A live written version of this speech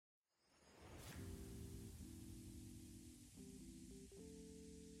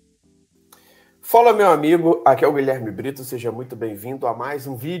Fala, meu amigo, aqui é o Guilherme Brito, seja muito bem-vindo a mais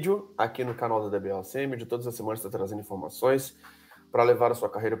um vídeo aqui no canal da DBLCM. De todas as semanas está trazendo informações para levar a sua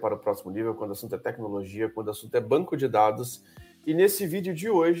carreira para o próximo nível, quando o assunto é tecnologia, quando o assunto é banco de dados. E nesse vídeo de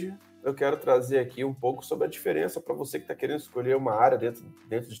hoje, eu quero trazer aqui um pouco sobre a diferença para você que está querendo escolher uma área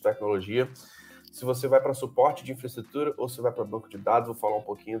dentro de tecnologia. Se você vai para suporte de infraestrutura ou se vai para banco de dados, vou falar um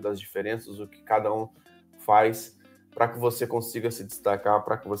pouquinho das diferenças, o que cada um faz, para que você consiga se destacar,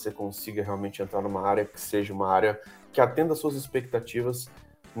 para que você consiga realmente entrar numa área que seja uma área que atenda às suas expectativas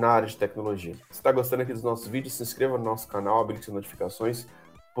na área de tecnologia. Se está gostando aqui dos nossos vídeos, se inscreva no nosso canal, habilite as notificações,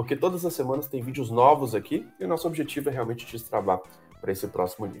 porque todas as semanas tem vídeos novos aqui e o nosso objetivo é realmente te destravar para esse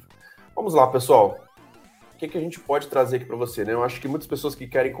próximo nível. Vamos lá, pessoal. O que a gente pode trazer aqui para você, né? Eu acho que muitas pessoas que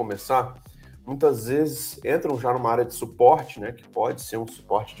querem começar, muitas vezes entram já numa área de suporte, né? Que pode ser um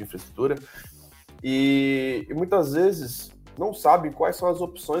suporte de infraestrutura, e muitas vezes não sabem quais são as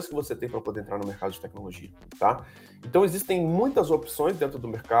opções que você tem para poder entrar no mercado de tecnologia, tá? Então existem muitas opções dentro do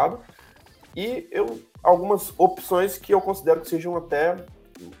mercado e algumas opções que eu considero que sejam até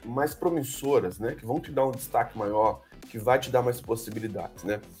mais promissoras, né? Que vão te dar um destaque maior, que vai te dar mais possibilidades,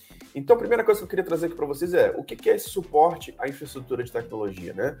 né? Então a primeira coisa que eu queria trazer aqui para vocês é o que é esse suporte à infraestrutura de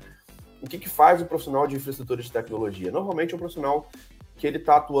tecnologia, né? O que faz um profissional de infraestrutura de tecnologia? Normalmente é um profissional que ele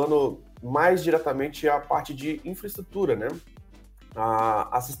está atuando mais diretamente a parte de infraestrutura, né?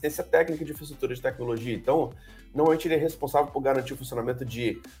 A assistência técnica de infraestrutura de tecnologia. Então, normalmente ele é responsável por garantir o funcionamento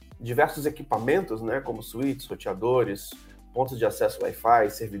de diversos equipamentos, né? Como switches, roteadores, pontos de acesso Wi-Fi,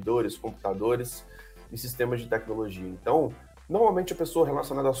 servidores, computadores e sistemas de tecnologia. Então, normalmente a pessoa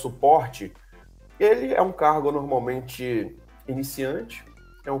relacionada a suporte, ele é um cargo normalmente iniciante,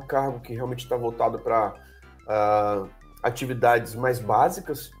 é um cargo que realmente está voltado para atividades mais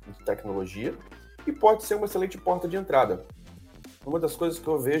básicas de tecnologia e pode ser uma excelente porta de entrada. Uma das coisas que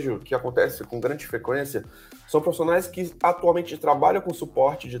eu vejo que acontece com grande frequência são profissionais que atualmente trabalham com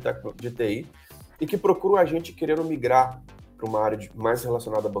suporte de TI e que procuram a gente querendo migrar para uma área mais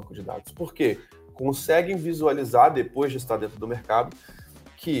relacionada a banco de dados. Por quê? Conseguem visualizar, depois de estar dentro do mercado,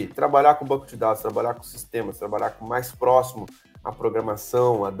 que trabalhar com banco de dados, trabalhar com sistemas, trabalhar com mais próximo à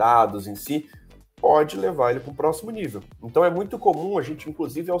programação, a dados em si, pode levar ele para o próximo nível. Então é muito comum a gente,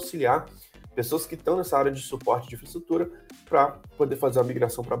 inclusive, auxiliar pessoas que estão nessa área de suporte de infraestrutura para poder fazer a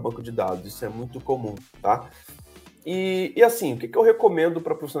migração para banco de dados. Isso é muito comum, tá? E assim, o que eu recomendo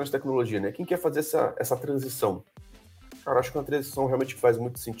para profissionais de tecnologia, né? Quem quer fazer essa transição? Cara, eu acho que é uma transição realmente que faz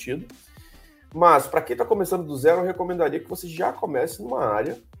muito sentido. Mas, para quem está começando do zero, eu recomendaria que você já comece numa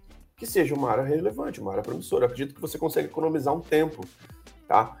área que seja uma área relevante, uma área promissora. Eu acredito que você consegue economizar um tempo,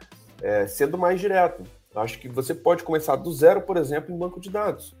 tá? Sendo mais direto. Eu acho que você pode começar do zero, por exemplo, em banco de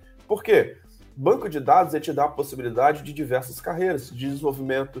dados. Por quê? Banco de dados te dá a possibilidade de diversas carreiras, de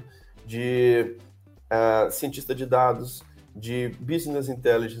desenvolvimento, de cientista de dados, de business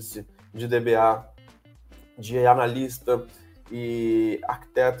intelligence, de DBA, de analista e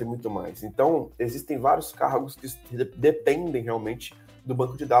arquiteto e muito mais. Então, existem vários cargos que dependem realmente do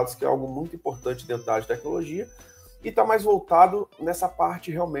banco de dados, que é algo muito importante dentro da área de tecnologia, e está mais voltado nessa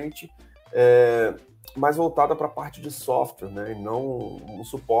parte realmente, mais voltada para a parte de software, né? E não um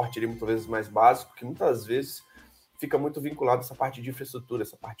suporte ali, muitas vezes mais básico, que muitas vezes fica muito vinculado a essa parte de infraestrutura,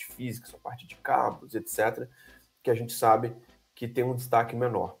 essa parte física, essa parte de cabos, etc., que a gente sabe que tem um destaque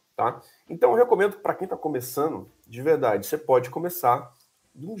menor, tá? Então, eu recomendo que para quem está começando, de verdade, você pode começar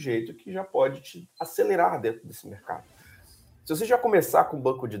de um jeito que já pode te acelerar dentro desse mercado. Se você já começar com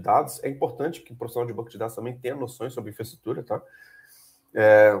banco de dados, é importante que o profissional de banco de dados também tenha noções sobre infraestrutura, tá?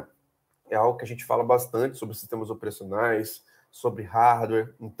 É algo que a gente fala bastante sobre sistemas operacionais, sobre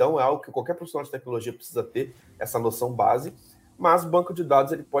hardware. Então, é algo que qualquer profissional de tecnologia precisa ter, essa noção base. Mas o banco de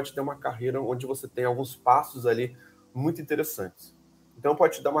dados ele pode ter uma carreira onde você tem alguns passos ali muito interessantes. Então,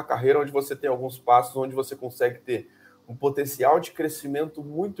 pode te dar uma carreira onde você tem alguns passos onde você consegue ter um potencial de crescimento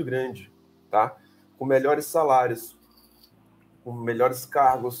muito grande, tá? Com melhores salários, com melhores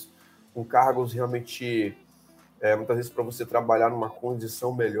cargos, com cargos realmente, muitas vezes, para você trabalhar numa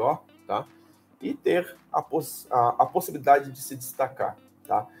condição melhor, tá? E ter a possibilidade de se destacar,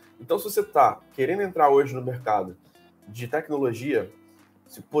 tá? Então, se você está querendo entrar hoje no mercado de tecnologia,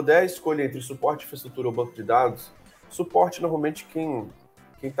 se puder escolher entre suporte, infraestrutura ou banco de dados, suporte, normalmente, quem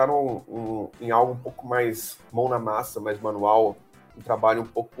está em algo um pouco mais mão na massa, mais manual, um trabalho um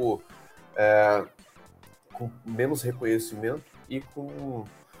pouco com menos reconhecimento e com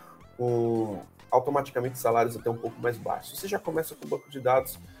automaticamente salários até um pouco mais baixos. Se você já começa com banco de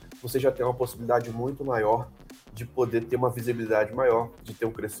dados, você já tem uma possibilidade muito maior de poder ter uma visibilidade maior, de ter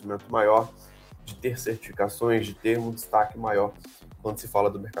um crescimento maior, de ter certificações, de ter um destaque maior quando se fala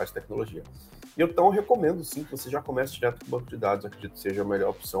do mercado de tecnologia. E eu então recomendo sim que você já comece direto com o banco de dados, acredito que seja a melhor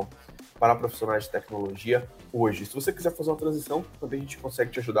opção para profissionais de tecnologia hoje. Se você quiser fazer uma transição, também a gente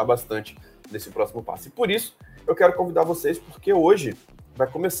consegue te ajudar bastante nesse próximo passo. E por isso, eu quero convidar vocês, porque hoje vai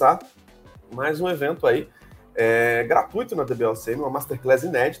começar mais um evento aí, gratuito na DBLCM, uma Masterclass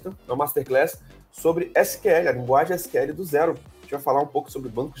inédita, uma Masterclass sobre SQL, a linguagem SQL do zero. A gente vai falar um pouco sobre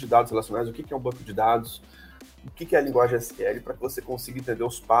bancos de dados relacionais, o que é um banco de dados, o que é a linguagem SQL, para que você consiga entender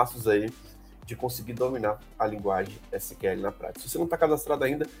os passos aí de conseguir dominar a linguagem SQL na prática. Se você não está cadastrado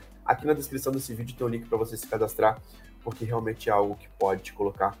ainda, aqui na descrição desse vídeo tem um link para você se cadastrar, porque realmente é algo que pode te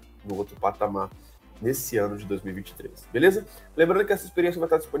colocar no outro patamar nesse ano de 2023, beleza? Lembrando que essa experiência vai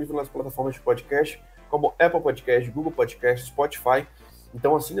estar disponível nas plataformas de podcast, como Apple Podcast, Google Podcast, Spotify.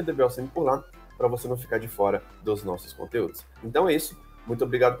 Então assine a DBLCM por lá, para você não ficar de fora dos nossos conteúdos. Então é isso. Muito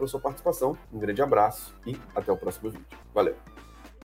obrigado pela sua participação, um grande abraço e até o próximo vídeo. Valeu!